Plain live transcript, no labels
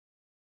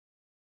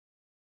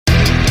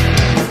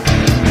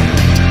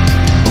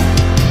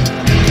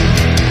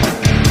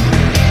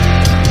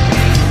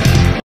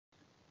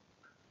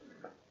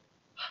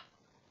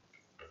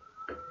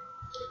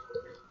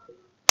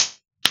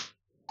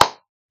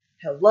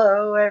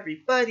Hello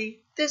everybody,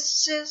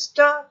 this is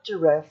Dr.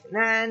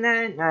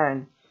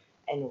 F999,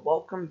 and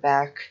welcome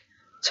back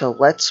to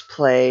Let's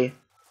Play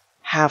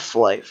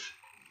Half-Life.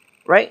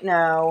 Right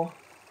now,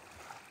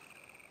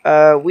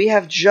 we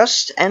have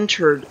just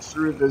entered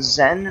through the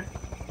Zen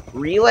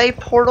relay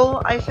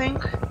portal, I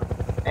think,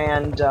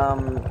 and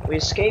we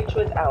escaped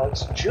with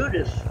Alex.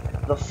 Judith,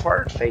 the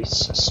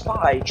fart-face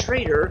spy,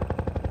 traitor,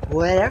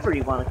 whatever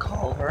you want to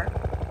call her,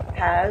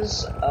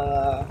 has,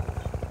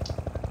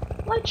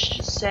 let's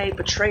just say,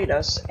 betrayed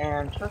us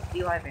and took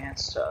Eli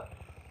Vance to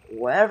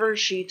wherever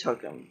she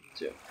took him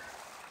to.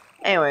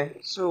 Anyway,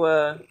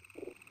 so,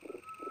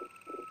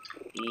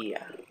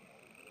 yeah.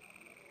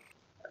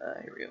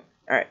 Here we go.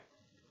 Alright.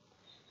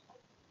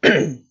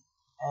 And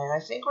I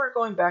think we're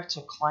going back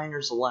to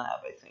Kleiner's lab,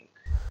 I think.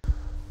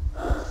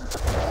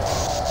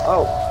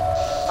 Oh.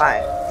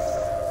 Hi.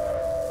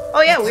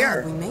 Oh, yeah, we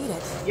are. We made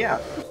it. Yeah.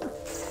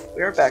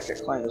 We are back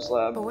at Kleiner's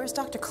lab. But where's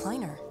Dr.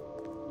 Kleiner?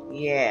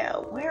 Yeah,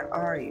 where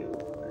are you?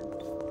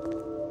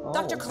 Oh.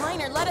 Dr.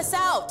 Kleiner, let us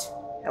out!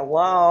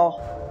 Hello?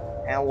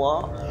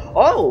 Hello?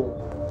 Oh!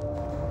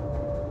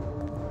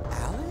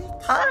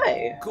 Alex?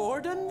 Hi!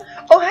 Gordon?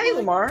 Oh, hey,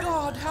 Lamar!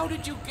 God, how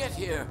did you get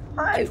here?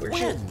 Hi, And where'd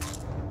when?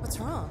 What's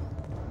wrong?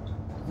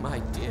 My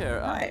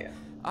dear, Hi.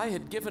 I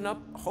had given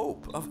up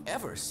hope of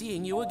ever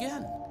seeing you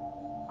again.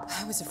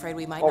 I was afraid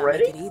we might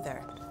Already? not make it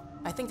either.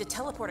 I think the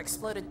teleport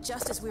exploded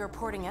just as we were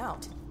porting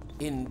out.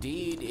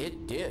 Indeed,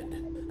 it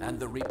did. And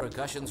the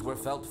repercussions were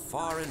felt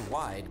far and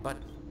wide, but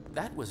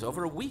that was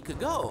over a week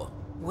ago.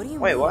 What do you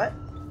Wait, mean?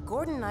 what?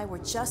 Gordon and I were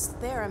just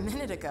there a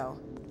minute ago.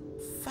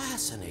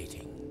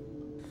 Fascinating.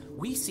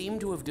 We seem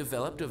to have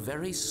developed a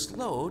very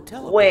slow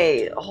teleport.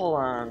 Wait, hold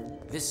on.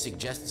 This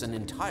suggests an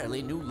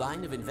entirely new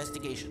line of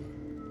investigation.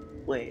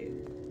 Wait.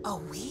 A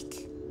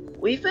week?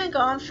 We've been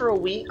gone for a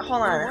week?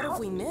 Hold Then on. what have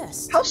we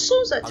missed? How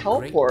slow is that A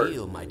teleport? great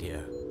deal, my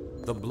dear.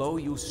 The blow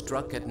you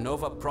struck at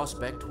Nova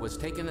Prospect was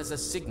taken as a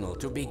signal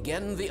to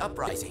begin the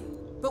uprising.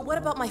 But what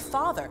about my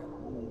father?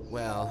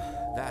 Well,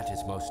 that is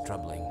most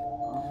troubling.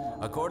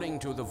 According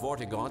to the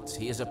Vortigaunts,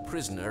 he is a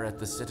prisoner at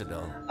the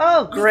Citadel.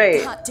 Oh, great.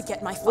 We've got to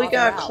get my father We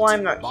gotta out.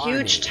 climb that Barney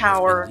huge has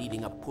tower. been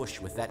leading a push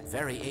with that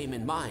very aim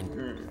in mind.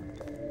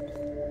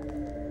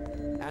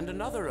 And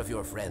another of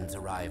your friends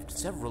arrived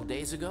several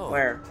days ago.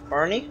 Where?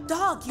 Barney?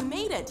 Dog, you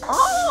made it!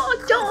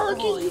 Oh,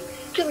 doggy!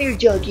 Come here,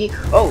 doggy.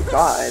 Oh,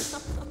 God.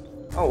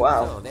 Oh,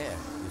 wow. So there,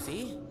 you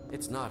see?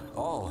 It's not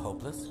all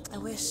hopeless. I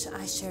wish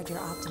I shared your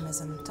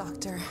optimism,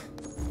 Doctor.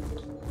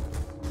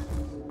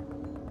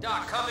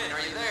 Doc, come in. Are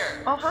you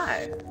there? Oh,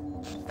 hi.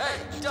 Hey,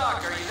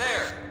 Doc, are you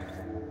there?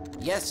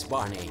 Yes,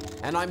 Barney,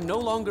 and I'm no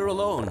longer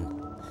alone.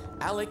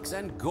 Alex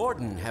and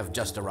Gordon have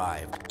just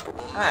arrived.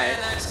 Hi. Man,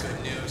 that's good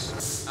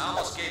news. I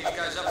almost gave you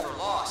guys up for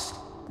lost.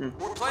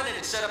 We're planning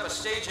to set up a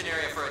staging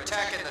area for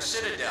attacking the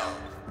Citadel.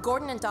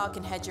 Gordon and Dog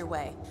can head your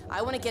way.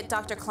 I want to get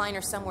Dr.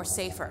 Kleiner somewhere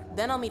safer.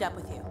 Then I'll meet up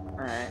with you.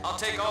 Alright. I'll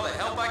take all the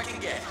help I can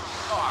get.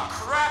 Oh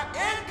crap!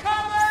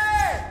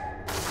 Incoming!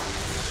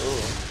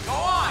 Ooh. Go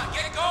on,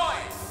 get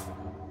going!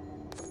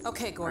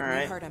 Okay, Gordon, All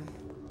right. you heard him.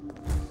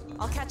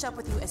 I'll catch up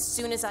with you as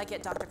soon as I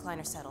get Dr.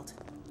 Kleiner settled.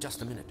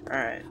 Just a minute.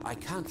 Alright. I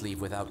can't leave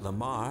without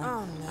Lamar.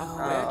 Oh, no.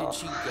 Where did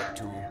she get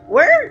to?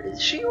 Where?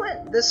 She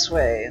went this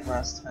way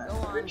last time. Go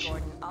on,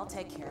 Gordon. I'll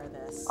take care of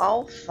this.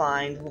 I'll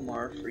find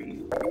Lamar for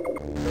you.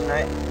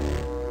 Alright.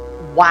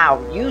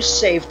 Wow, you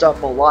saved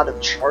up a lot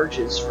of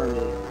charges for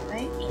me.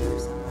 Thank you.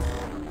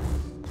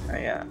 Oh,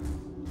 yeah.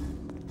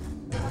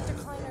 Dr.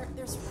 Kleiner,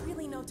 there's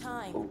really no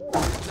time.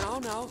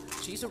 No,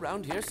 she's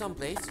around here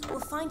someplace. We'll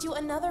find you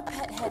another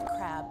pet head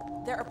crab.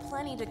 There are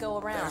plenty to go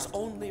around. There's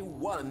only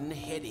one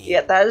heady.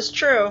 Yeah, that is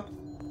true.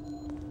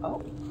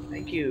 Oh,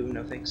 thank you.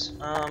 No thanks.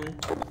 Oh,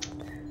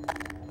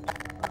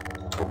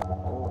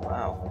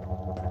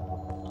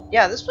 wow.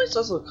 Yeah, this place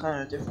does look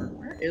kind of different.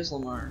 Where is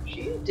Lamar?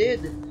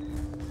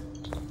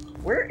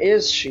 Where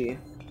is she?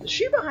 Is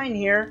she behind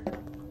here?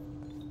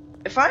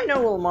 If I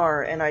know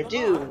Lamar, and I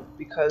do,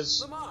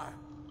 because Lamar!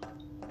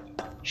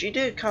 she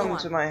did Go come on.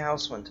 to my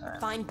house one time.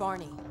 Find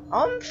Barney.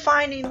 I'm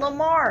finding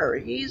Lamar.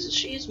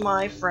 She's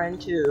my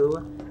friend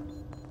too.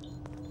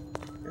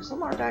 Is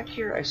Lamar back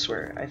here? I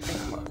swear, I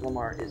think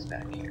Lamar is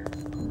back here.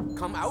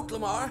 Come out,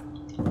 Lamar!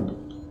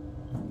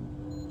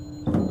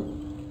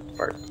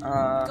 Fart.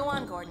 Go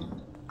on,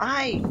 Gordon.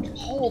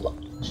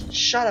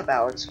 Shut up,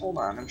 Alex. Hold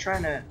on. I'm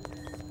trying to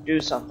do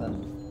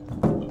something.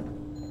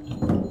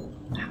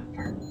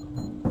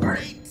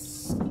 Great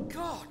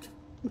Scott!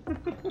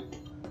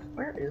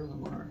 Where is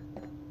Lamar?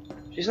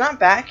 She's not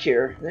back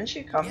here. Didn't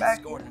she come Yes,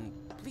 back? Gordon,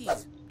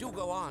 please, do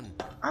go on.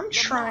 I'm Lamar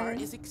trying.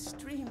 is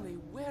extremely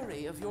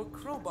wary of your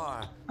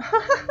crowbar.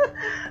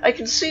 I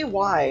can see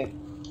why.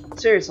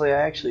 Seriously,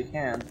 I actually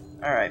can.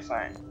 Alright,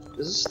 fine.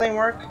 Does this thing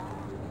work?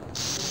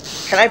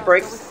 Can I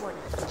break? Go with Gordon.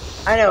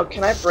 I know.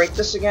 Can I break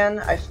this again?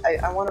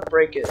 I want to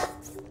break it.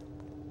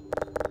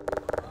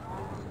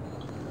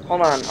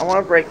 Hold on. I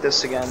want to break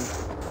this again.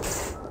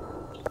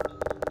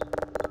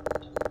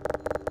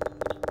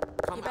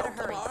 Come better out,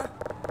 hurry. Lamar.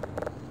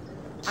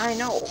 I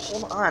know.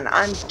 Hold on.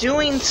 I'm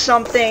doing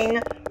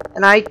something, and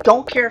and I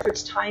don't care if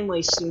it's time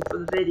wasting for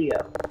the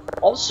video.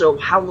 Also,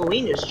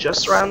 Halloween is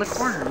just around the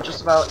corner in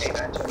just about 8,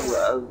 9,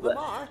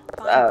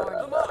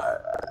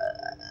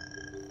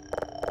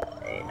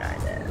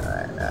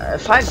 10,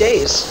 5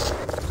 days.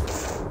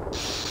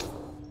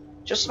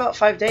 Just about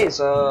 5 days,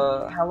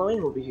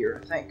 Halloween will be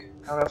here, I think.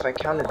 I don't know if I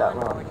counted that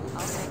wrong.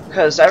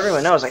 Because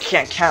everyone knows I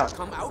can't count.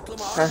 Come out,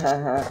 Lamar.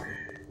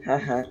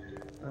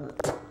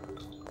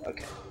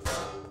 Okay.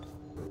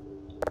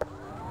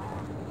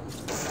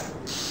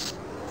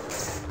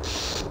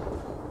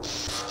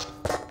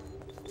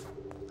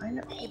 I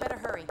know. You better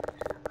hurry.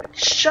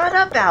 Shut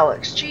up,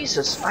 Alex.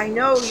 Jesus, I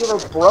know you were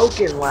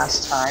broken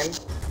last time.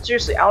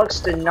 Seriously, Alex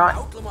did not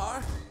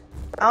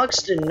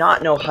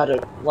know how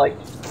to, like,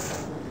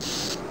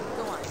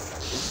 Go on.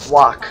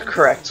 walk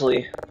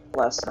correctly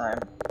last time.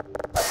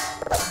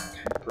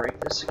 Can I break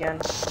this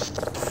again?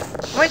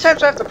 How many times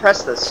do I have to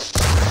press this?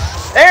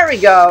 There we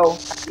go!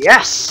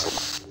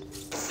 Yes!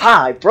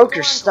 Ha, I broke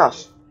your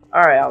stuff.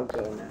 Alright, I'll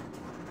go now.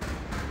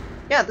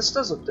 Yeah, this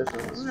does look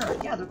different, doesn't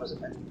it? Yeah, there was a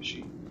vending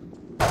machine.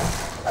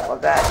 I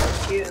love that.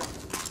 Cute.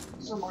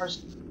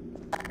 Lamar's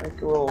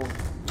like a little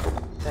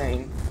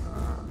thing.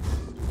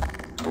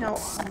 No.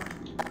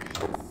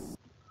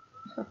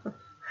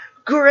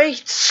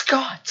 Great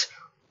Scott!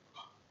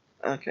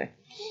 Okay.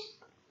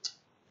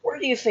 Where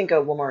do you think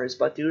Lamar is,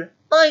 butt dude?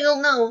 I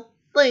don't know.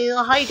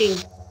 They're hiding,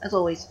 as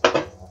always.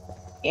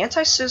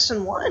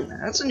 Anti-Citizen 1.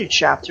 That's a new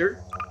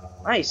chapter.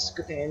 Nice.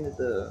 Good thing I ended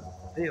the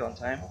video on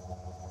time.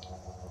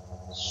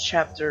 It's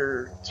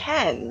chapter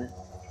 10.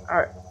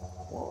 Alright.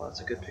 Well,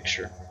 that's a good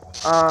picture.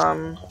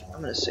 I'm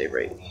gonna save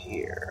right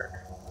here.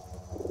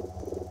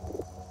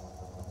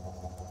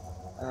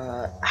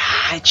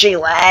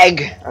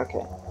 J-lag!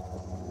 Okay.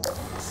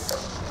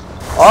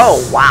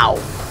 Oh, wow.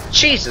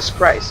 Jesus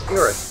Christ,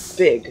 you're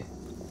big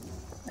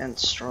and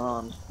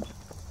strong.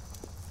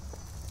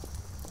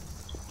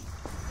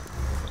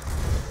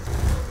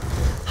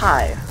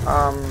 Hi,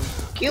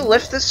 can you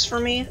lift this for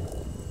me?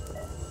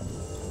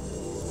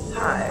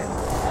 Hi.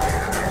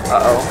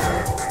 Uh-oh.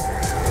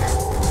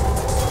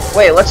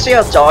 Wait, let's see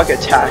how dog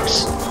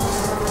attacks.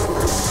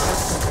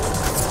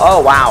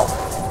 Oh, wow.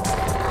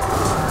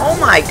 Oh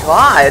my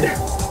god.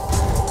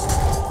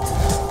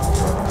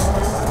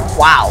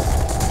 Wow.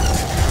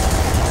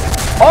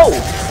 Oh!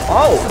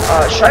 Oh!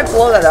 Should I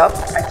blow that up?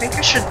 I think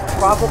I should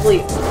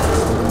probably...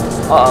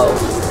 Uh-oh.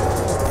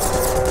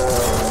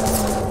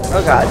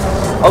 Oh god.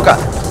 Oh god.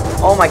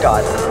 Oh my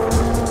god.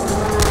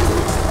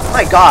 Oh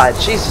my god.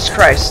 Jesus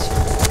Christ.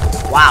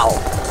 Wow.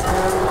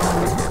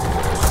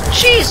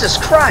 Jesus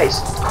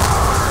Christ!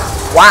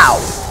 Wow.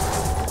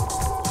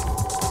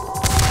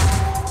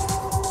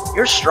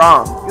 You're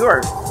strong. You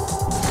are...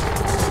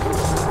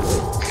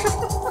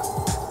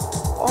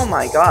 Oh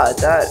my god,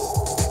 that...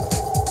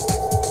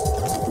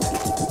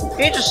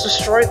 He just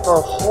destroyed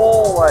the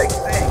whole, like,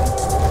 thing.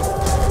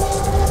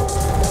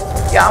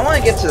 Yeah, I want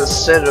to get to the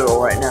Citadel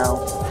right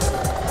now.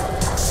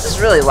 This is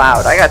really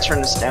loud. I gotta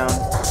turn this down.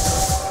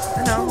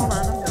 I know, hold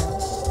on, I'm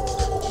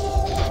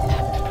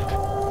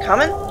going.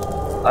 Coming?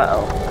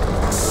 Uh-oh.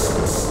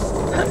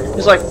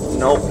 He's like,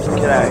 nope,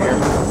 get out of here.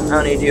 I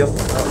don't need you. I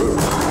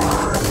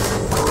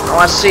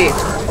want to see. I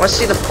want to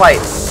see the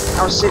fight. I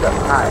want to see the...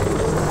 Hi.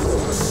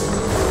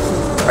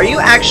 Are you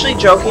actually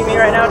joking me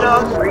right now,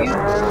 dog? Are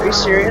you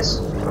serious?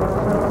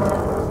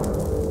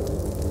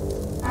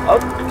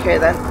 Okay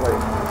then. Wait.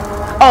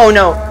 Oh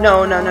no,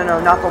 no, no, no, no,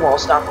 not the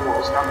walls, not the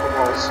walls, not the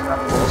walls, not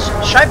the walls.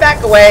 Should I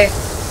back away?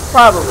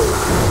 Probably.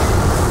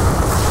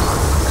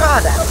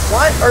 God,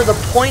 what are the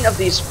point of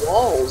these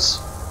walls?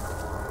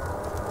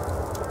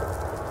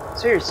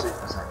 Seriously,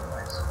 what's that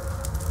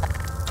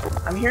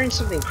noise? I'm hearing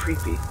something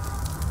creepy.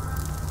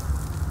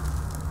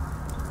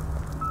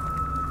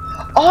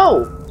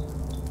 Oh!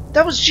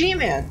 That was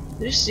G-Man!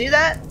 Did you see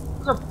that?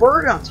 There's a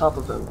bird on top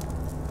of him.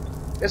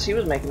 Guess he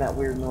was making that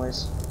weird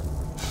noise.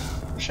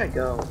 Where should I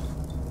go?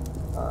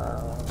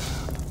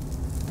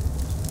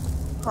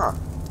 Huh.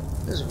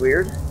 This is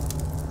weird.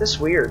 This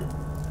weird.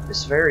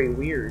 This very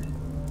weird.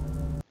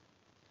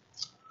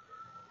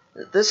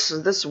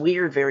 This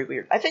weird, very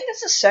weird. I think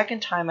that's the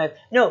second time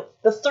no,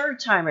 the third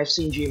time I've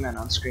seen G-Man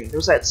on screen. There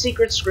was that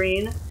secret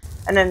screen,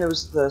 and then there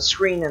was the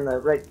screen in the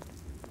red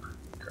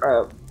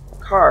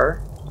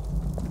car.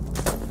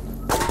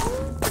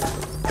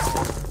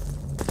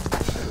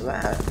 What is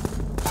that?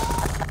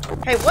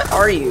 Hey, what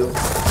are you?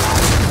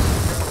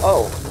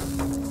 Oh.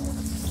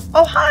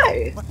 Oh,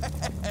 hi!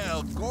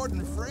 Well,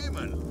 Gordon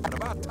Freeman. And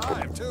about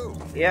time, too.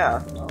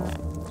 Yeah.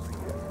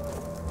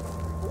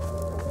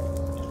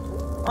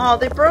 Oh,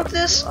 they broke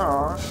this?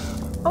 Aw.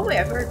 Oh, wait,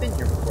 I've already been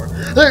here before.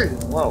 Hey!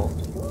 Whoa.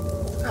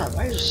 God,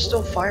 why is there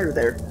still fire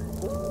there?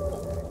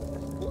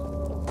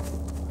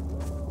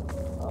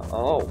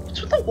 Oh,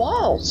 what's with the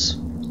walls?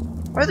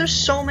 Why are there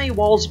so many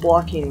walls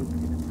blocking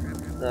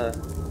the...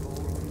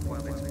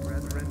 While its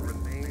brethren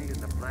remained in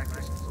the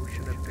blackest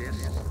ocean abyss,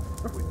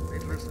 with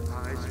lidless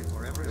eyes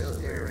forever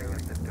staring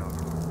at the dark,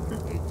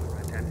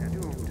 ignorant and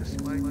doomed to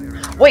smite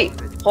their... Wait!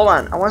 Hold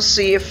on, I want to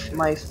see if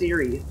my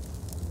theory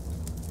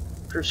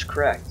proves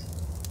correct.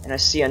 And I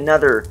see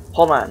another...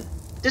 Hold on.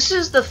 This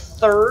is the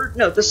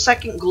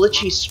second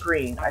glitchy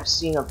screen I've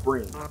seen of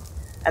Breen.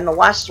 And the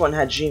last one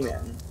had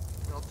G-Man.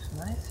 If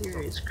my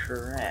theory is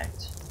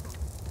correct...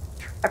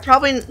 I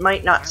probably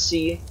might not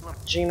see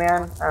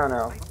G-Man. I don't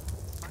know.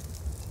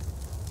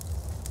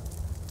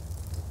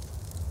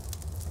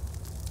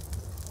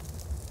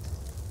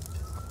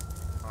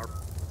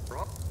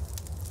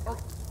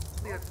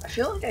 I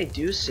feel like I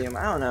do see him.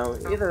 I don't know.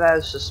 Either that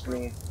is just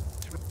me.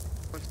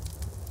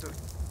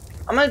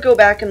 I'm gonna go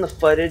back in the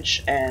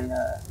footage and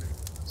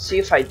see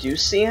if I do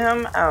see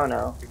him. I don't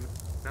know.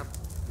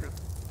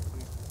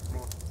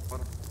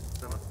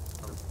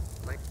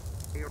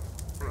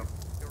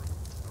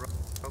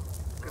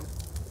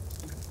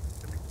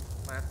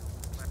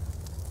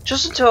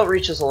 Just until it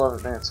reaches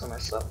 11 minutes on my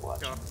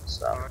stopwatch.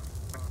 So.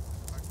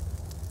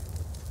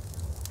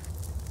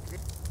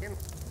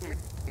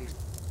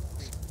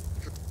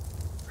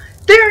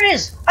 There it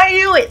is! I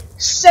knew it!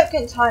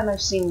 Second time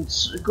I've seen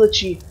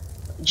glitchy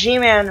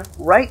G-Man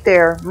right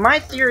there. My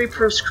theory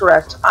proves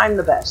correct. I'm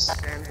the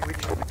best.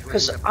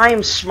 Because I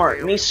am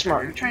smart. Me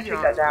smart. You trying to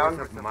take that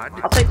down?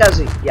 I'll take that as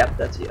a... Yep,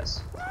 that's a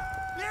yes.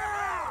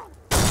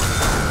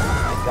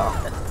 Oh my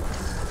god.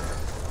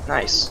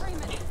 Nice.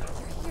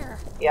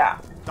 Yeah.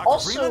 Dr.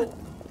 Also... Freeman?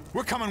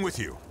 We're coming with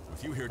you.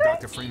 If you hear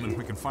Dr. Freeman,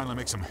 we can finally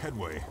make some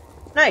headway.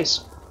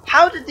 Nice.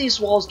 How did these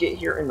walls get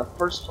here in the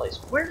first place?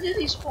 Where did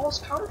these walls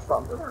come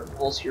from? There weren't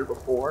walls here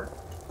before.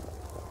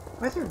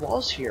 Why are there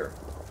walls here?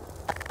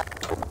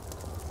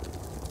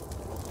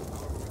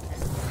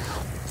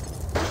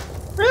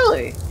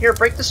 Really? Here,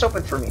 break this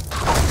open for me.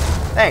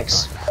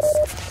 Thanks.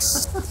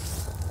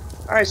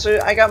 Alright, so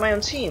I got my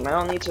own team. I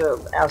don't need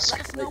to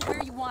ask like,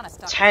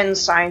 10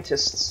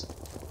 scientists.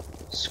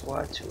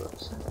 Squad to a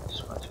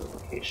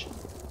location.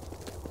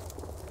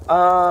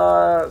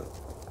 Don't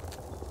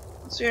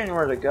see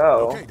anywhere to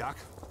go. Okay, Doc.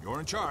 You're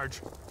in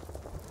charge.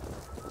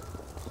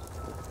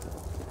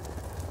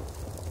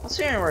 I don't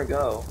see anywhere to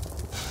go.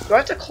 Do I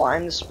have to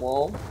climb this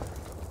wall?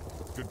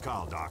 Good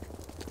call, Doc.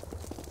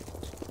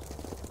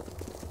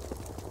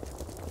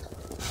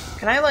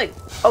 Can I like...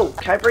 Oh,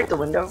 can I break the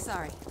window?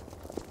 Sorry.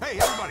 Hey,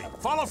 everybody,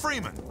 follow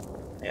Freeman.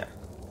 Yeah.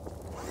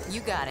 You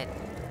got it.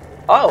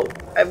 Oh,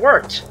 it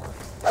worked.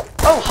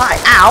 Oh, hi.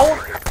 Ow!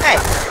 Hey,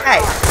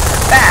 hey.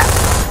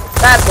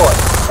 Bad boy.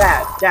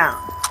 Bad.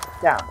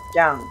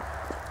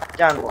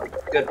 Down boy.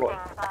 Good boy.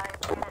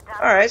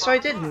 Alright, so I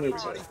did need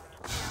to.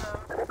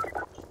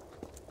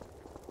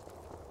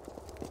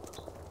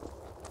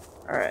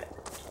 Alright.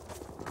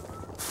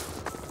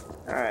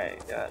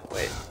 Alright,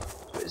 wait.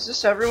 Is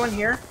this everyone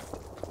here?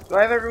 Do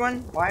I have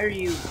everyone? Why are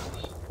you...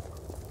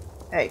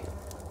 Hey.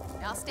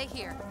 I'll stay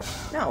here.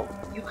 No,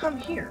 you come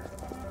here.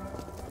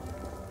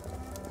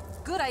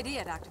 Good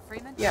idea, Dr.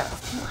 Freeman. Yeah,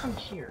 you come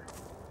here.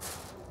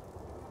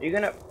 Are you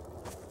gonna...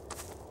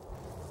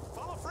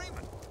 Follow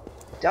Freeman.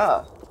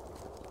 Duh.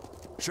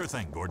 Sure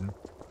thing, Gordon.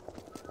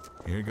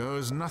 Here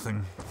goes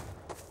nothing.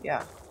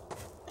 Yeah.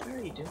 What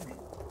are you doing?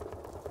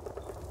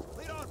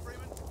 Lead on,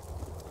 Freeman.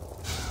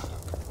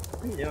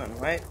 What are you doing,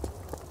 right?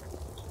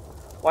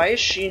 Why is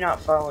she not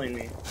following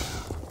me?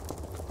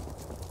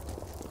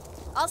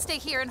 I'll stay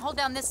here and hold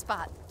down this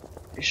spot.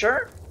 You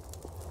sure?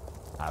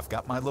 I've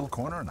got my little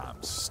corner and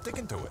I'm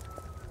sticking to it.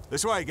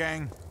 This way,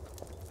 gang.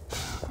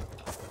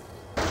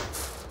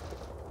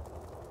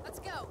 Let's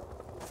go.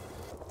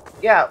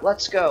 Yeah,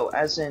 let's go.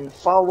 As in,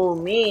 follow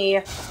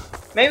me.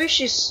 Maybe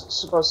she's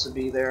supposed to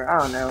be there. I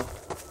don't know.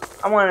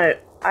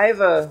 I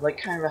have a, like,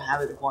 kind of a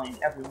habit of wanting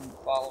everyone to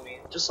follow me.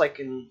 Just like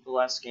in the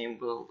last game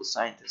with all the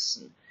scientists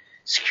and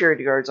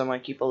security guards I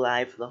want to keep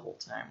alive for the whole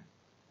time.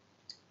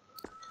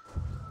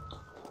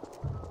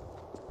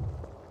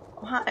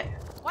 Oh, hi.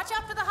 Watch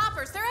out for the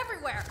hoppers. They're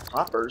everywhere.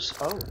 Hoppers?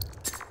 Oh.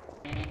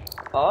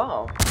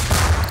 Oh.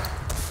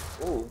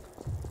 Ooh.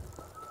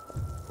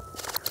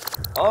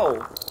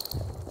 Oh.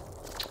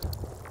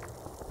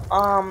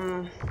 Oh.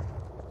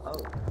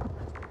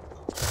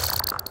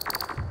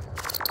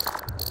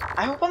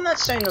 I hope I'm not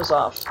setting those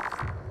off.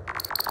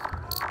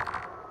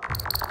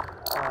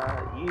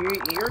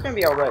 You're gonna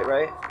be alright,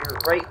 right? You're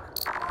right.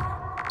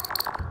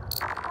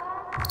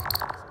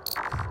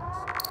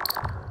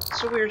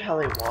 It's so weird how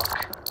they walk.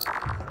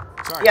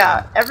 Sorry,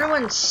 Yeah,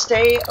 everyone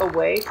stay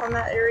away from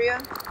that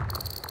area.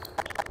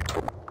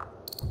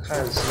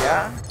 Cause,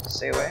 yeah,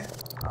 stay away.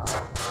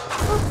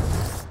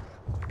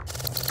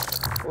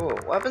 Ooh,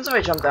 what happens if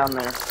I jump down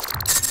there?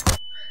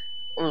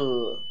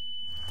 Ooh.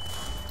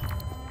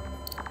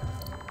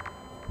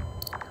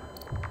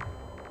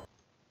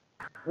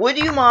 Would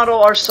you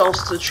model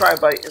ourselves to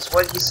Tribite is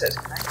what he says.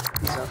 Can I pick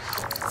these up?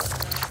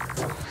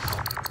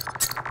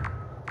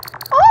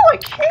 Oh, I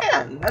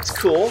can! That's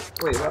cool.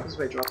 Wait, what happens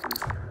if I drop them?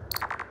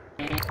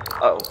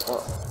 Oh,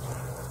 well.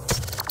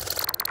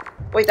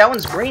 Wait, that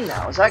one's green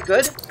now. Is that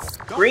good?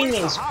 Don't Green waste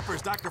means... the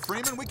hoppers, Dr.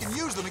 Freeman. We can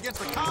use them against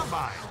the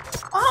Combine.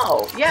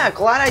 Oh, yeah,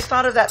 glad I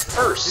thought of that If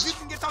you first.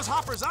 can get those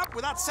hoppers up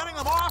without setting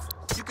them off,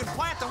 you can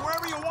plant them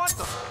wherever you want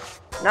them.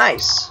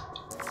 Nice.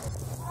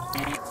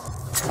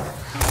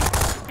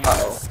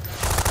 Uh-oh.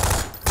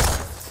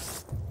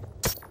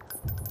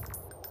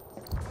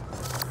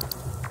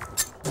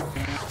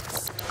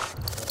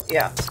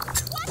 Yeah.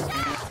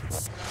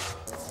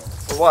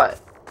 For what?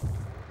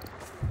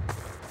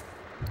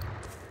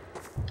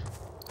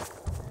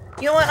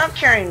 You know what? I'm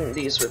carrying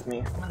these with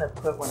me. I'm gonna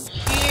put one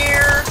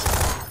here.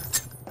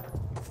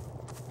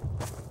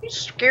 You're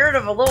scared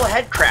of a little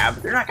head crab.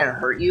 They're not gonna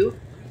hurt you.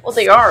 Well,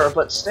 they are,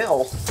 but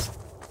still.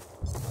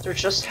 They're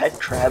just head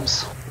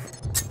crabs.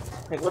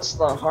 Like, what's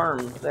the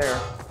harm there?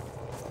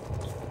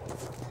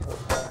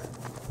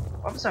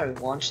 Why was I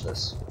launch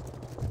this?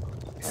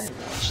 Can I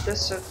launch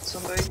this at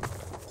somebody?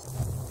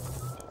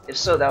 If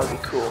so, that would be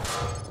cool.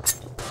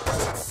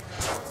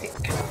 Hey,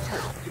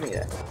 give me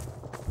that.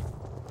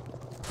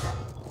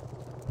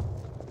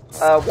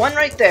 One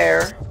right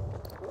there.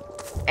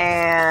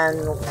 And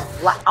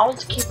I'll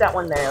keep that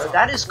one there.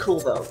 That is cool,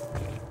 though.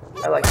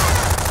 I like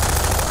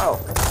that. Oh.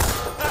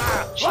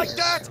 Like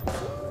that?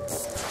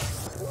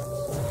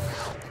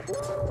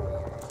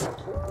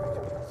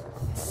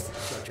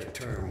 Such a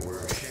term we're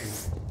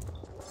ashamed.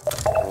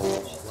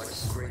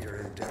 What's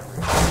greater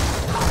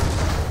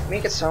endeavor?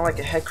 Make it sound like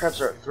the head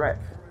crabs are a threat.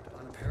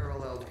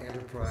 Unparalleled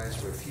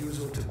enterprise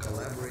refusal to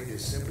collaborate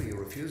is simply a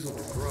refusal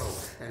to grow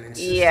and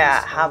insistence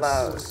Yeah, how on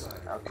about... suicide.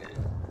 Okay.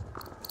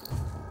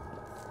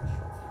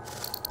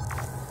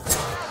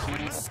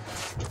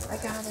 I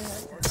got it.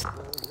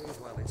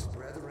 While its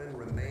brethren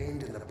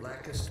remained in the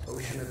blackest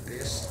ocean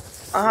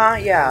abyss.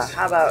 Yeah,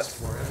 how about...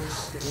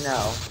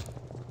 No.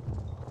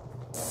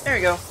 There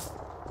we go.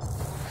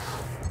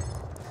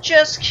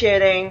 Just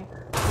kidding.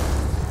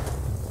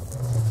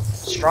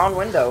 Strong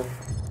window.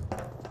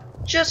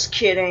 Just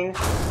kidding.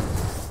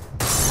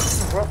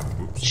 Well,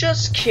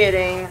 just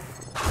kidding.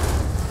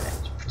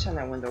 Pretend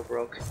that window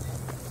broke.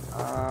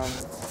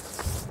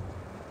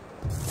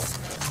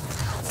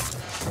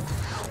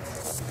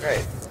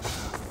 Right.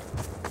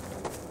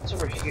 What's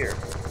over here?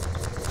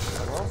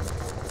 Hello?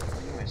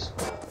 Anyways.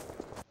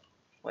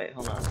 Wait,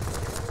 hold on.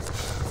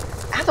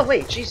 Out of the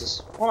way!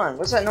 Jesus! Hold on,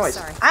 what's that noise?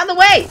 Sorry. Out of the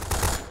way!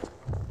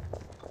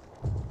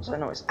 What's that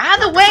noise? Out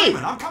of the way!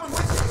 I'm coming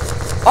with you.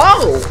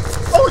 Oh!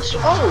 Oh, it's...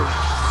 Oh!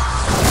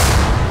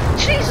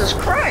 Jesus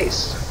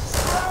Christ!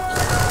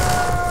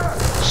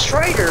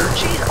 Strider?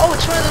 Jeez. Oh,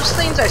 it's one of those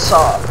things I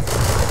saw at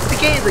the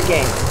beginning of the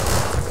game.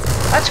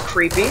 That's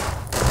creepy.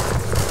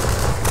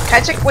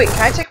 Can I take... Wait,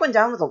 can I take one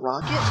down with a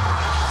rocket?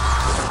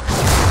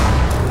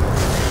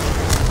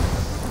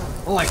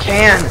 Oh, I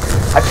can!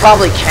 I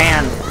probably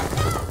can.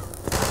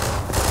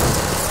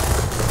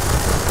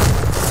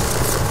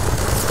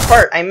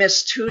 Part, I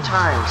missed 2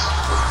 times.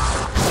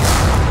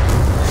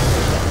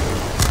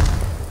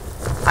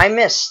 I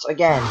missed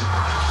again.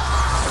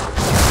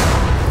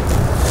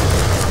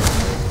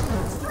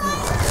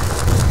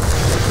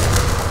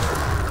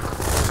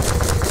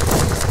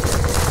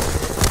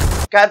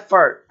 God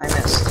fart, I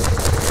missed.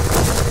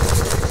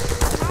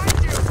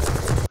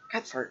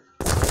 God fart.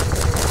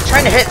 I'm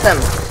trying to hit them.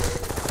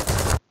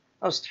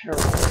 That was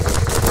terrible.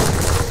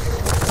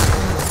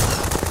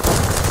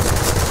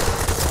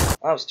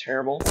 That was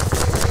terrible.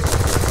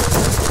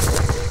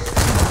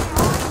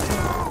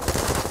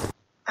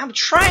 I'm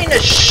trying to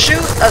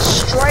shoot a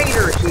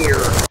Strider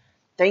here.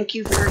 Thank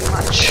you very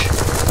much.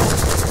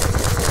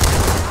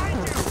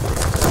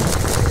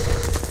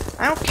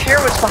 I don't care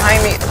what's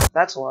behind me.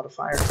 That's a lot of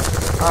fire.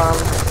 I'm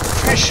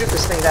trying to shoot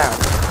this thing down.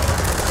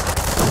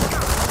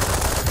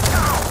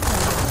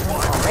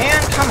 Oh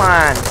man, come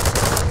on.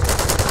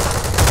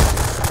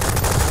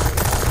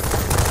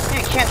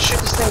 I can't shoot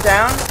this thing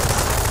down.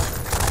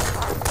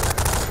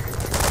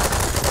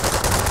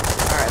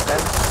 Alright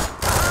then.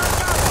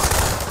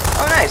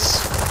 Oh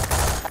nice.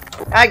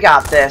 I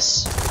got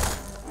this.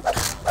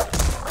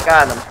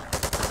 Got him.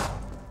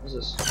 What's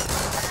this?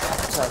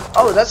 What's that?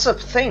 Oh, that's the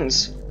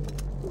things.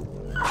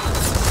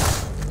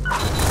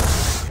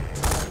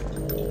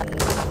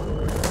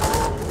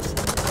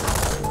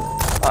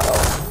 Uh-oh.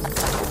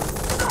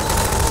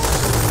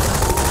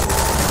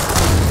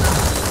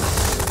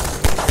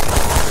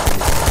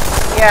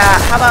 Yeah,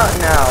 how about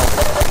no?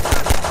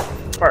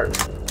 Bart.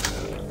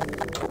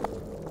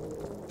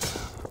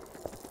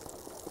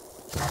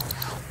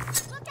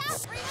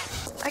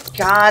 I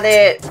got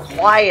it.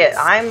 Quiet.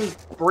 I'm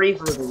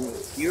braver than you.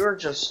 You're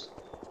just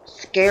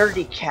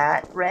scaredy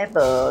cat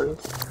rebel.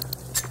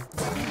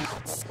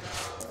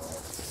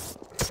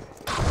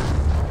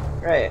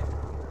 Right.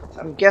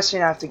 I'm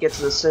guessing I have to get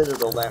to the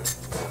Citadel then.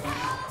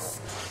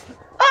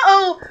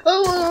 Uh-oh!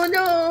 Oh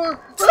no!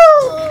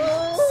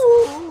 Oh!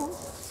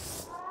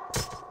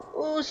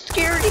 Oh,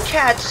 scaredy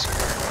cats!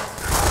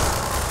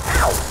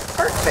 Ow!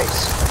 Bird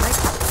face. Can I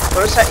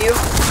throw this at you?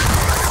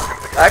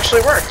 That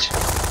actually worked.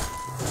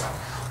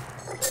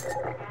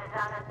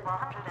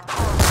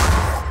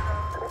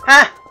 Ha!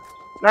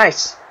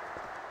 Nice.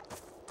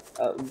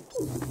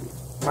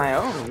 My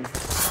own.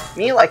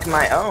 Me like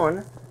my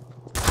own.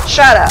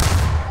 Shut up!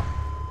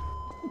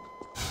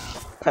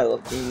 I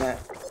love doing that.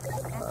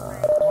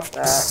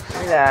 That.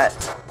 Do that.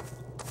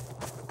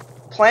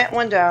 Plant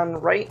one down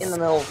right in the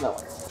middle of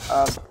nowhere.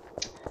 Are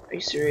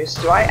you serious?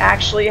 Do I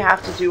actually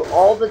have to do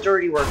all the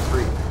dirty work for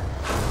you?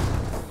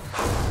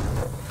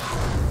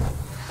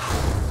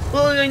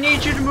 Well, I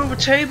need you to move a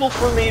table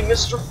for me,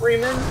 Mr.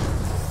 Freeman.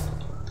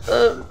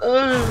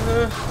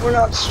 We're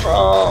not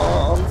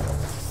strong.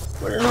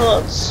 We're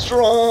not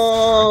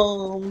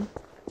strong.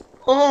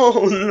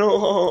 Oh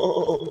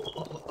no.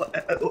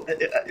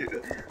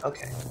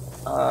 Okay.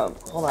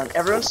 Hold on.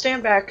 Everyone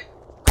stand back.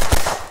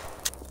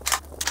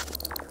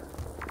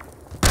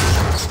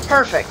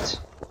 Perfect.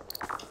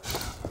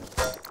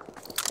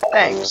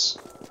 Thanks.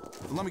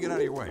 Let me get out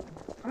of your way.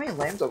 How many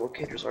lambda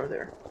locators are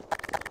there?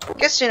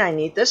 Guessing I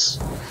need this.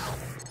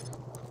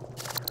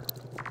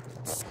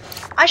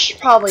 I should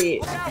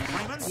probably...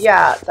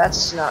 Yeah,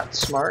 that's not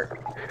smart.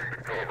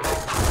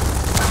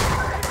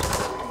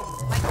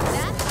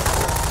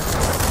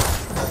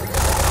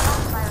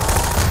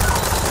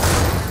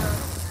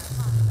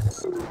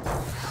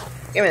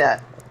 Give me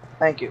that.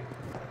 Thank you.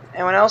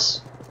 Anyone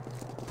else?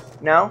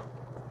 No?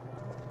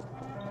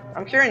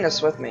 I'm carrying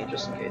this with me,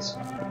 just in case.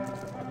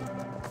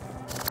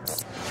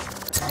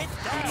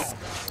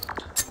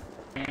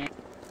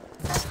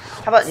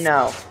 How about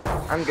no?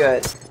 I'm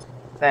good.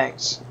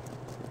 Thanks.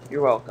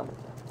 You're welcome.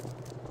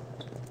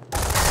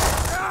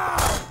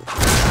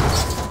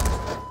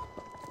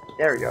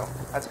 There we go.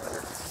 That's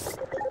better.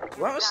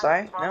 What was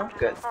I? No?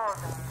 Good.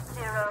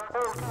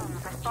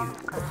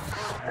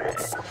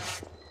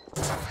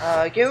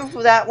 Alright. Give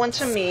that one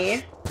to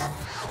me.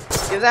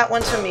 Give that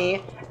one to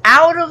me.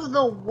 Out of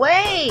the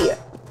way!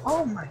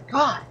 Oh my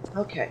god.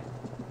 Okay.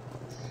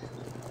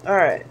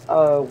 Alright.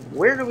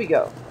 Where do we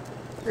go?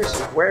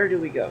 Seriously, where do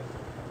we go?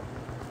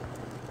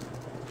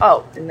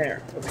 Oh, in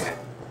there. Okay.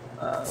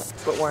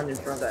 Put one in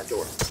front of that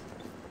door.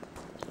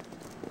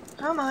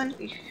 Come on.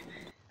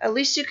 At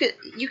least you could...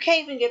 You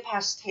can't even get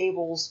past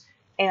tables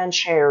and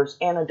chairs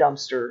and a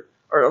dumpster.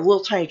 Or a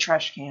little tiny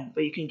trash can.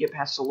 But you can get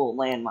past a little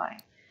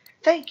landmine.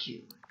 Thank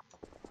you.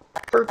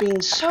 For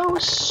being so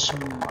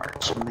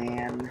smart,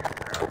 man.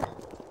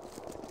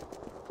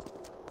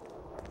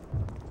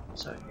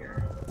 What's out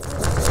here?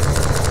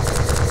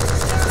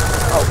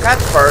 Oh, God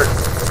fart.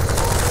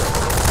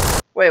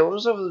 Wait, what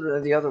was over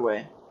the other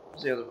way? What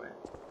was the other way?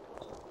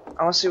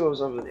 I want to see what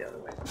was over the other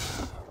way.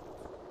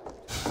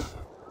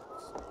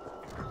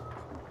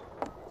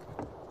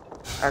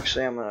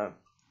 Actually, I'm gonna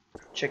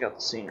check out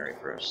the scenery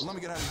first. Let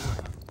me get out of your way.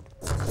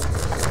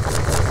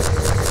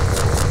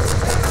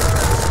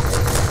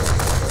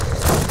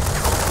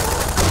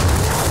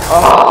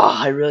 Oh,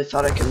 I really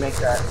thought I could make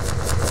that.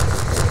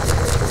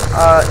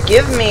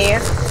 Give me.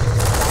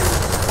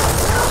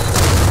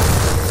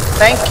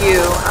 Thank you.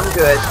 I'm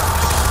good.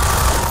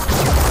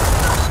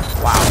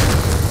 Wow.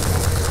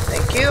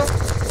 Thank you.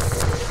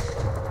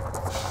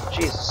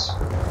 Jesus.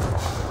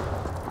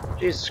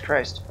 Jesus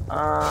Christ.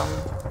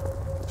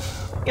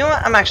 You know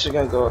what? I'm actually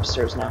gonna go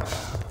upstairs now.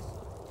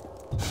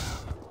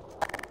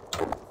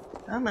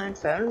 Come on,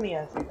 follow me,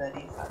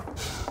 everybody.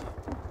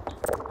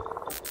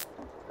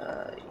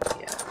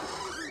 Yeah.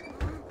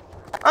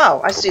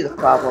 Oh, I see the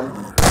problem.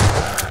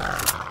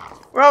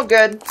 We're all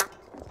good.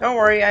 Don't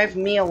worry, I have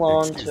me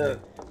alone to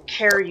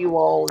carry you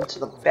all into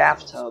the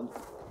bathtub.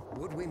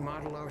 Would we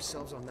model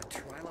ourselves on the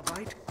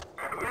trilobite?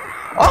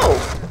 Oh!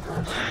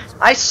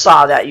 I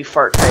saw that, you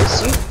fart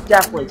face. You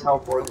definitely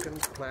teleported. Broken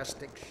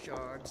plastic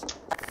shards,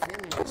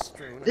 thinly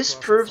strewn This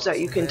across proves the that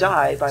you fossil can bed,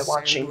 die by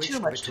watching too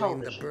sandwiched much between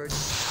the television.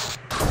 birds.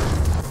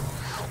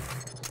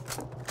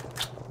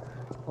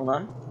 Hold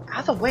on. Out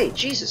of the way,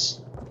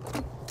 Jesus.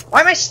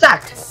 Why am I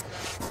stuck?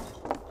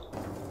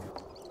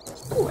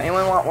 Ooh,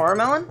 anyone want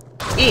watermelon?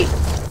 Eat.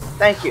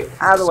 Thank you.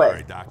 Out of the way.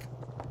 Sorry, Doc.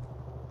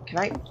 Can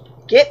I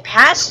get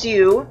past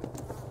you?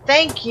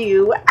 Thank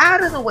you.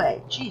 Out of the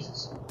way.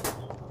 Jesus.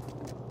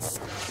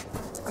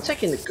 I'm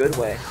taking the good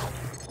way.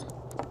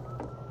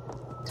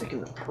 I'm taking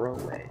the pro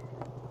way.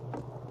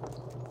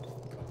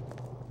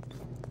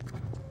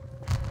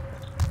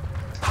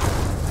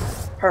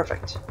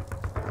 Perfect.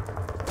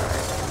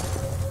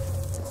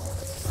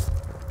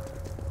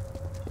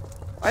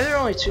 Why are there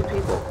only 2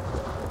 people?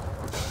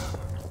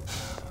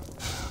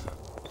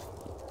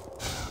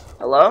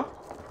 Hello?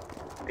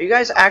 Are you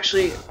guys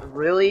actually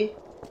really...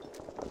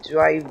 Do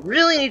I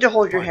really need to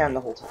hold your hand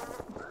the whole time?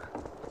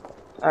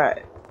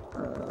 Alright.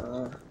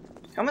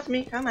 Come with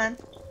me, come on.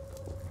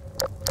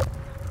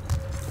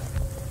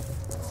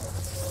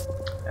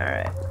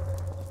 Alright.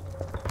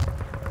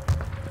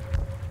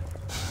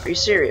 Are you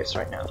serious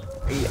right now?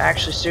 Are you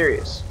actually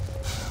serious?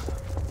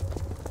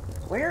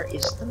 Where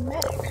is the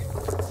medic?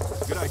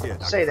 Good idea,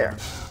 Dr. Stay there.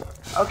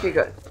 Okay,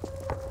 good.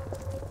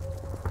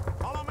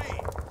 Follow me.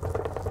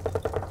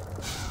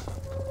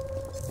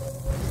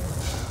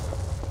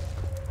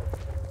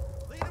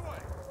 Lead the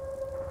way.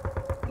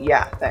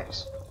 Yeah,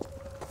 thanks.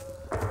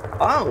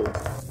 Oh.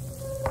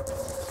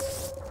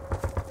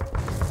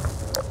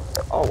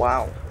 Oh,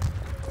 wow.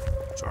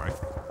 Sorry.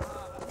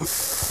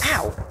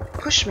 Ow!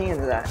 Push me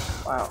into that.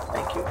 Wow,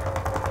 thank you.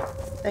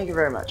 Thank you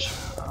very much.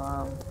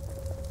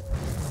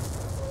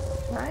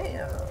 Can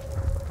I,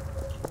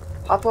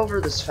 hop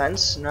over this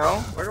fence?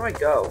 No? Where do I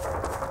go?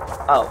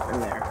 Oh, in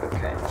there.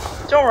 Okay.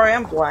 Don't worry,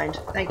 I'm blind.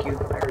 Thank you,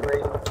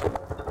 everybody.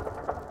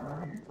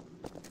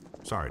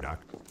 Sorry, Doc.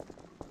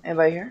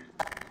 Anybody here?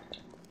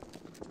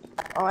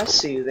 Oh, I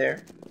see you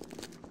there.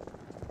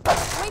 Wait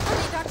for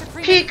me, Dr.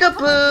 Freeman.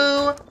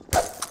 Peekaboo!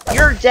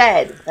 You're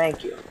dead.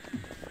 Thank you.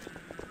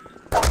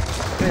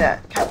 Give me that.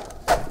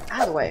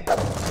 Out of the way.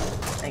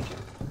 Thank you.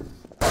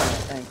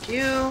 Thank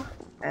you.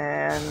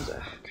 And...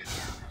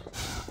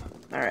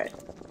 Alright.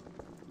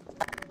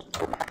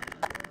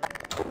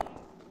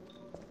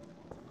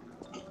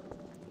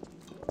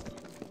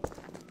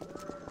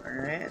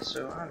 Alright,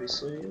 so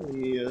obviously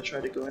we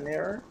try to go in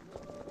there.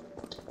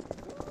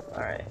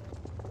 Alright.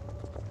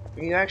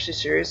 Are you actually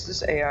serious?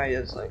 This AI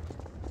is like...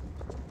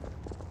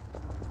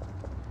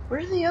 Where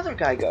did the other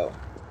guy go?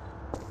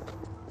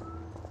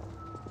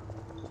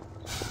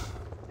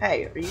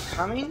 Hey, are you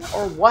coming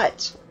or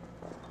what?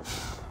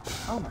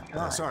 Oh my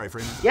god. Sorry,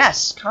 Freeman.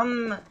 Yes,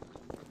 come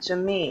to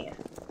me.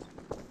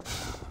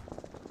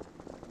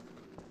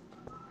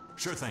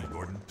 Sure thing,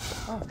 Gordon.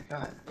 Oh my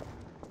god.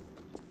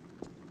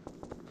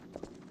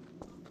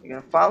 You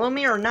gonna follow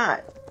me or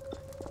not?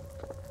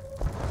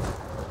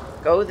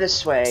 Go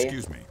this way.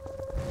 Excuse me.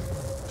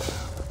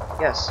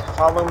 Yes,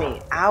 follow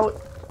me.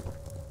 Out.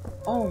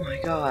 Oh my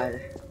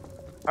god.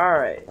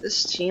 Alright,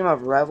 this team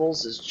of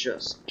rebels is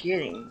just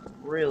getting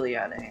really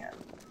out of hand.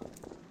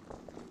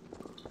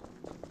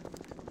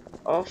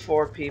 Oh,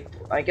 4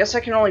 people. I guess I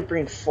can only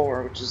bring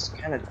 4, which is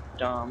kind of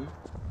dumb.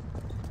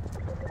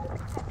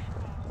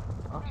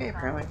 Okay,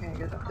 apparently I can't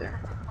get up there.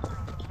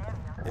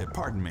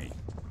 Pardon me.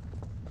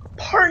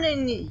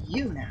 Pardon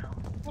you now.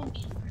 Thank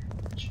you very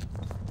much.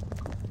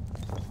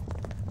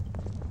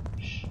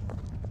 Shh.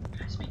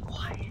 Guys, be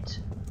quiet.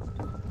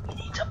 We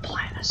need to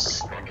plan a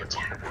sneak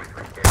attack.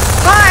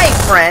 Hi,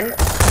 friend!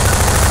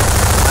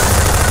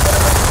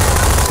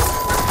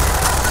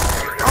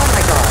 Oh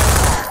my god.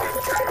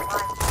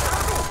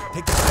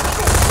 Take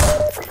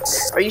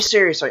this. Are you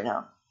serious right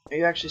now? Are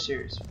you actually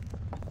serious?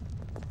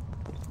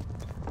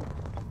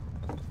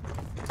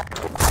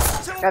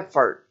 God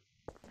fart.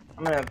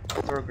 I'm gonna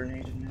throw a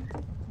grenade in there.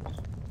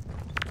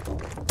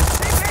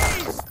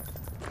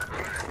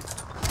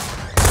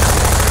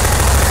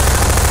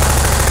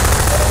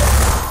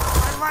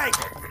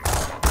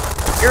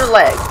 Your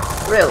leg,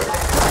 really?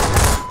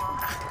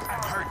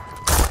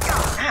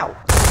 Ow! I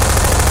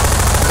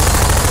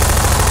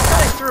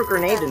thought I threw a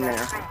grenade in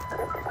there.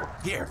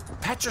 Here,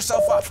 patch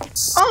yourself up.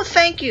 Oh,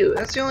 thank you.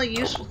 That's the only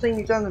useful thing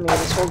you've done to me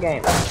this whole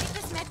game. Take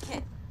this med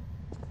kit.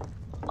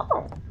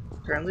 Oh,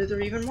 apparently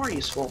they're even more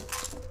useful.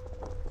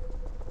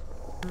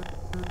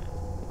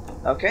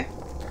 Okay.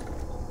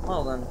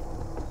 Well then.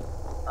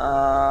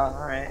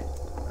 Alright.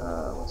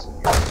 What's in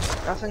here?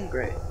 Nothing?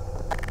 Great.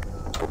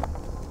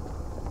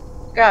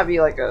 Gotta be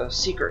like a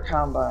secret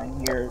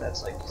combine here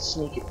that's like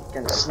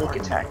gonna sneak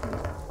attack me.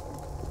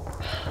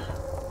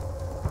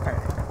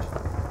 Alright.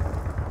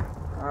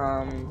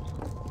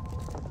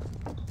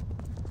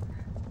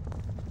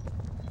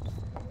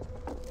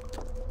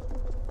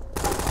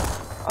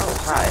 Oh,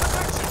 hi.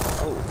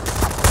 Oh.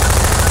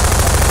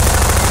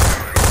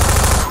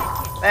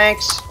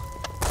 Thanks.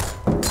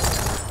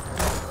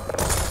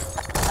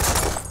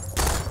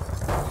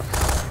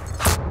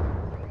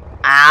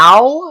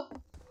 Ow!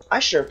 I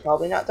should have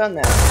probably not done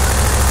that.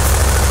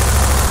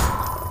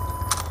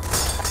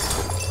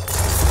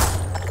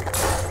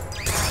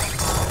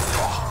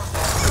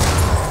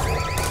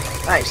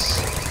 Nice.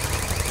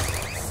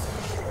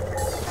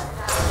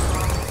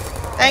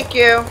 Thank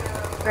you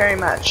very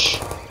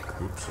much.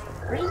 Oops.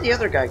 Where did the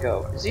other guy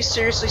go? Is he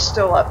seriously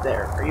still up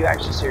there? Are you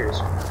actually serious?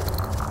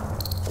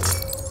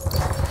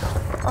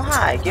 Oh,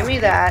 hi. Give me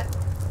that.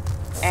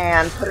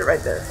 And put it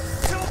right there.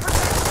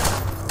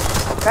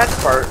 That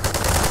part.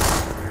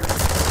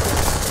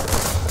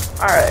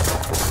 Alright.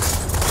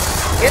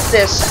 Get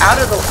this out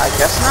of the... I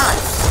guess not.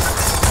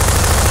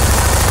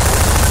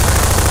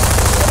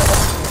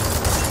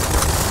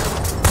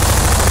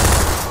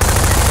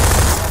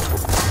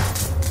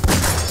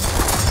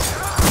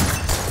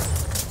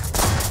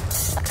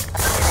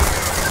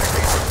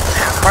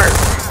 Hurt.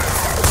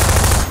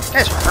 You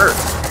guys are hurt.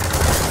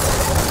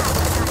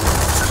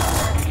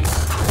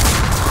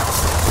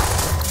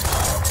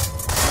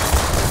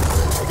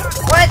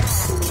 What?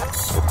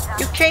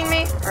 You kidding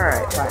me?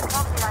 Alright, fine.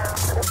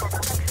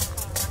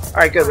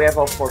 Alright, good. We have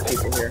all 4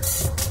 people here.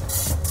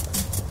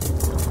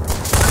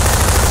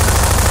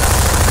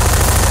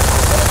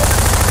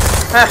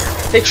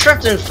 Ha! They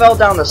tripped and fell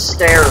down the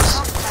stairs.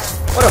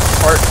 What a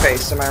fart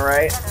face, am I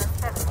right?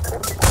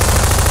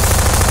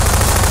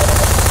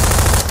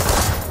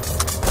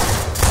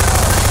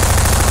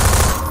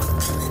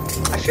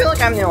 I feel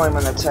like I'm the only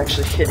one that's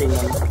actually hitting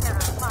them.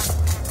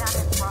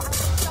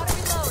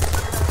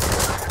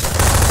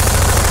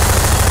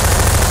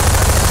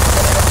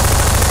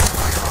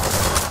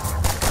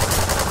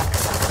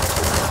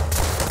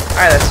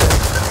 Alright, that's it.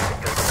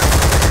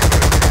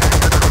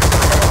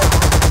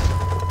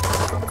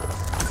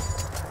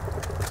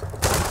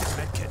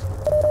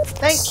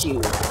 Thank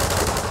you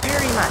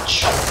very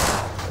much.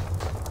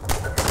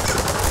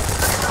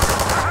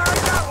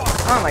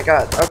 Oh my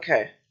god,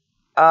 okay.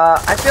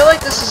 I feel like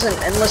this is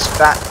an endless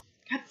God,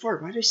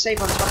 Ford, why did I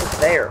save on top of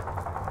there?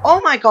 Oh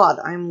my god,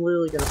 I'm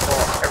literally gonna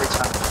fall every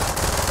time.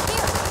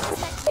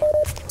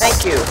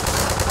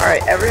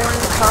 Alright, everyone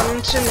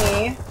come to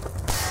me.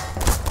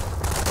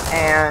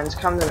 And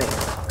come to me.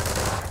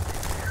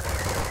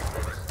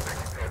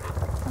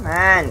 Come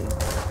on.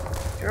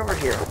 Get over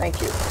here. Thank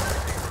you.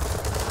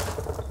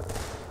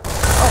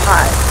 Oh,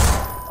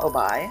 hi. Oh,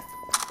 bye.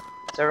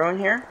 Is everyone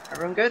here?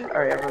 Everyone good?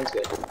 Alright, everyone's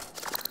good.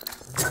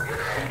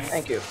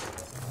 Thank you.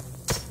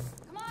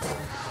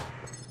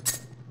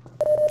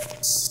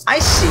 I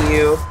see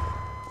you.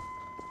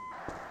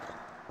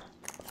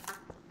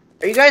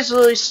 Are you guys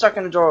literally stuck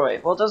in the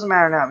doorway? Well, it doesn't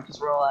matter now because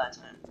we're all out of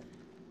time.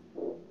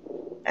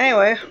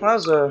 Anyway, that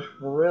was a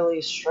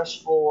really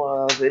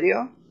stressful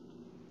video.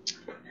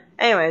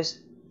 Anyways,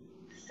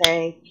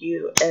 thank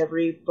you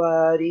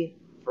everybody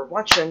for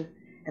watching,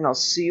 and I'll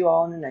see you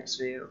all in the next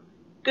video.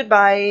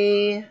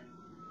 Goodbye!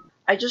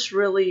 I just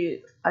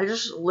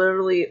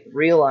literally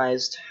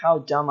realized how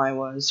dumb I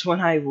was when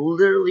I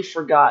literally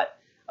forgot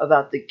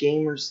about the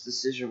gamer's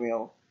decision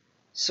wheel.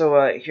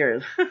 So,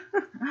 here.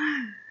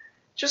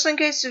 Just in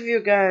case if you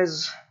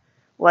guys,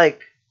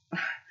 like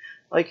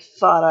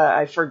thought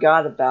I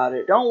forgot about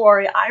it. Don't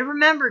worry, I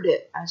remembered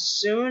it. As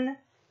soon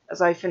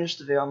as I finished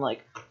the video, I'm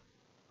like,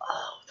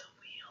 oh, the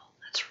wheel.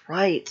 That's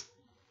right.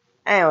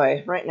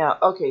 Anyway, right now,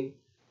 okay.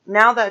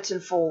 Now that it's in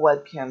full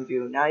webcam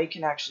view, now you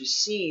can actually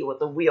see what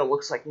the wheel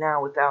looks like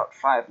now without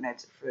Five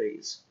Nights at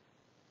Freddy's.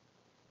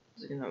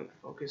 Is it gonna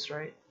focus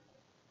right?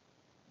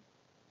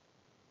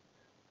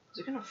 Is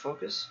it gonna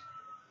focus?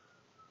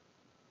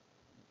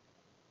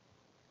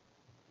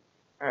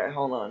 Alright,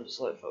 hold on,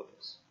 just let it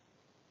focus.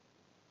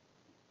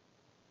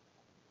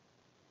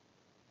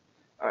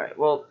 Alright,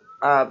 well,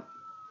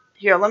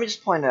 here, let me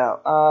just point it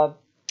out.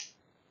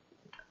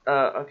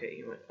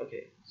 Okay,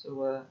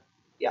 so,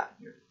 yeah,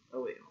 here,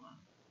 oh wait, hold on.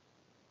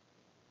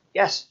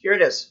 Yes, here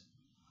it is.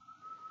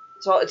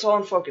 It's all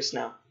in focus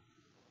now.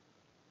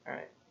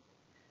 Alright.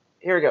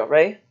 Here we go,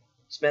 ready?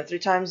 Spin it 3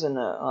 times and,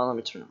 let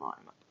me turn the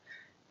volume up.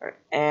 Alright,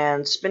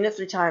 and spin it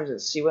 3 times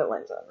and see what it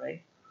lands on,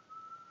 ready?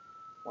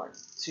 1,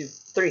 2,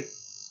 3.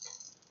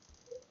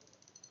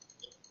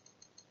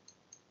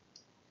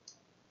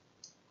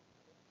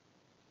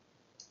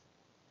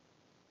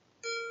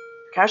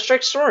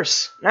 Counter-Strike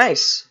Source.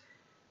 Nice.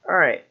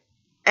 Alright.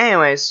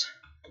 Anyways,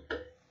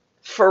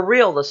 for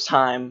real this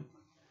time,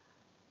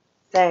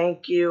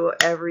 thank you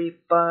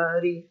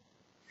everybody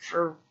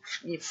for...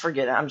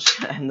 Forget it, I'm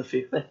just gonna end the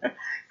video there.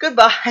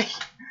 Goodbye.